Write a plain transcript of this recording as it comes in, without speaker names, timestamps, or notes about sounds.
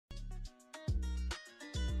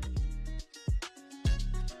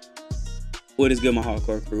What is good, my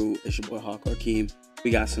hardcore crew? It's your boy Hardcore Keem.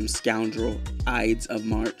 We got some Scoundrel Ides of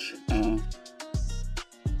March.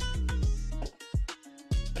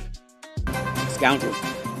 Scoundrel.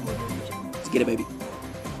 Let's get it, baby.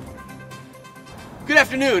 Good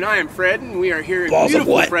afternoon, I am Fred, and we are here in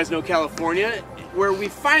beautiful Fresno, California, where we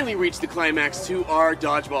finally reached the climax to our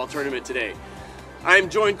dodgeball tournament today. I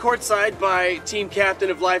am joined courtside by team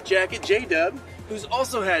captain of Life Jacket, J-Dub, who's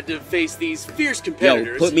also had to face these fierce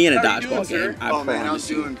competitors. Yo, put me in a dodgeball game. Oh man, I'm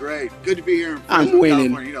doing great. Good to be here in I'm Fresno, winning.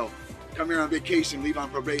 California. You know, come here on vacation, leave on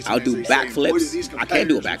probation. I'll do backflips. I can't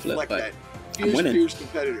do a backflip, but I'm winning. Fierce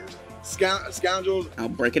competitors. Scoundrels, I'll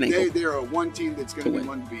break an ankle. They are one team that's going to be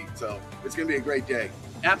one to beat. So it's going to be a great day.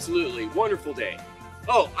 Absolutely, wonderful day.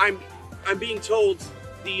 Oh, I'm being told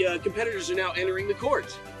the competitors are now entering the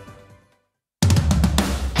court.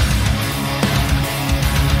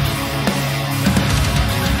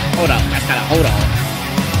 Hold on, that's gotta hold on.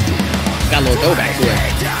 Got a little throwback to it.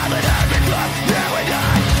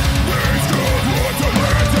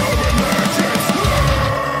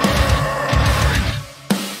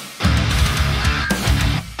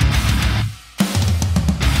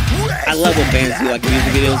 I love when bands do like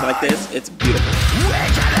music videos like this. It's beautiful.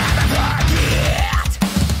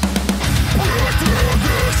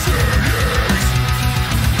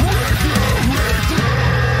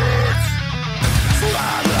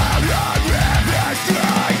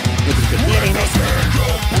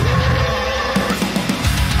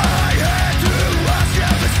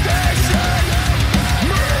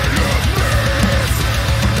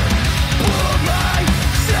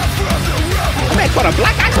 Oh man, caught a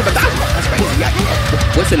black eye for the dodgeball. That's crazy. Yeah.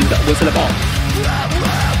 What's in the ball?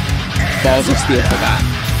 Balls of steel. Forgot.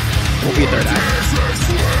 Won't be a third eye.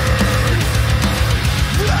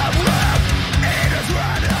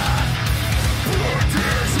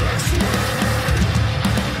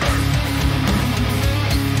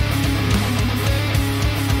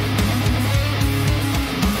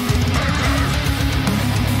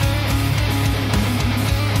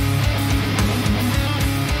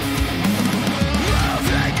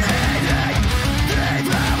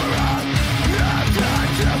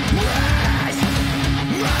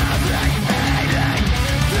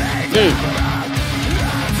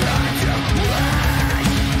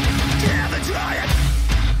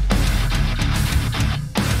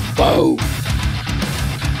 Whoa.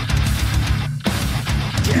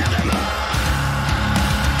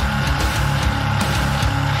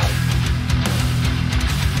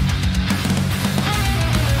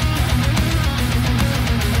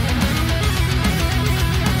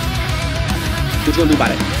 What you gonna do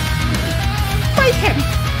about it? Fight him!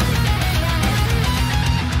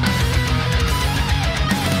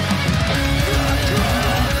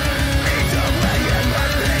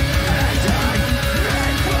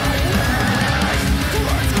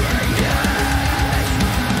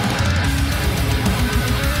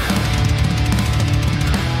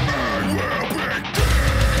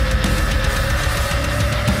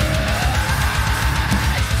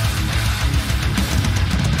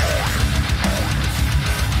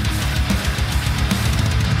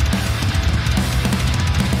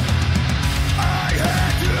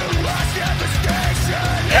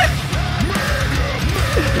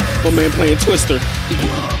 My man playing Twister.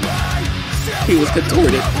 He was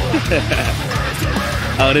contorted.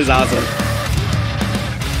 Oh, this is awesome.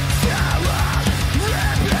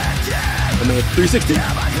 My man 360.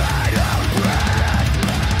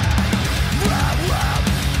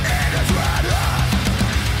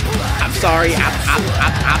 I'm sorry.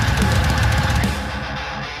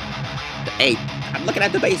 Hey, I'm looking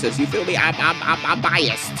at the basis. You feel me? I'm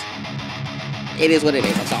biased. It is what it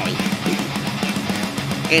is. I'm sorry.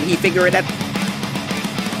 And he figured it out.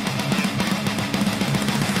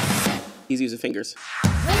 He's using fingers.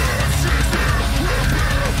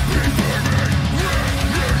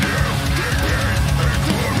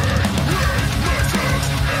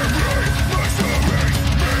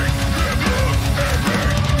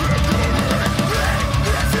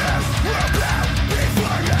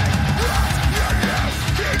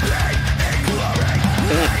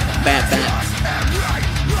 Bad.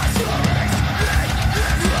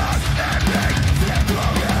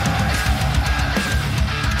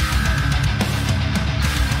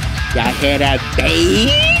 Y'all hear that bass?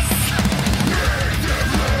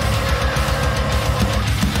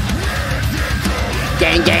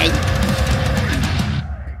 Gang.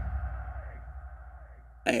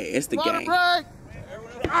 Hey, it's the gang.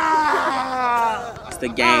 It's the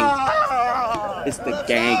gang. It's the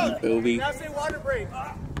gang, you feel me?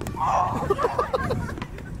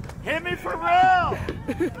 Hit me for real!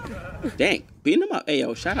 Dang, beating him up. Hey,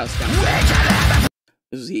 yo, shout out Scoundrel.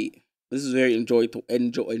 This was heat. This is very enjoyable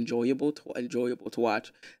to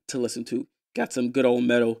watch, to listen to. Got some good old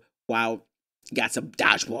metal. Wow, got some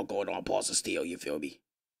dodgeball going on. Balls of steel. You feel me?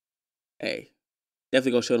 Hey,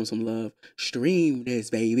 definitely go show them some love. Stream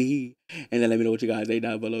this, baby, and then let me know what you guys say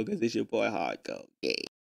down below, because it's your boy Hardcore. Yeah.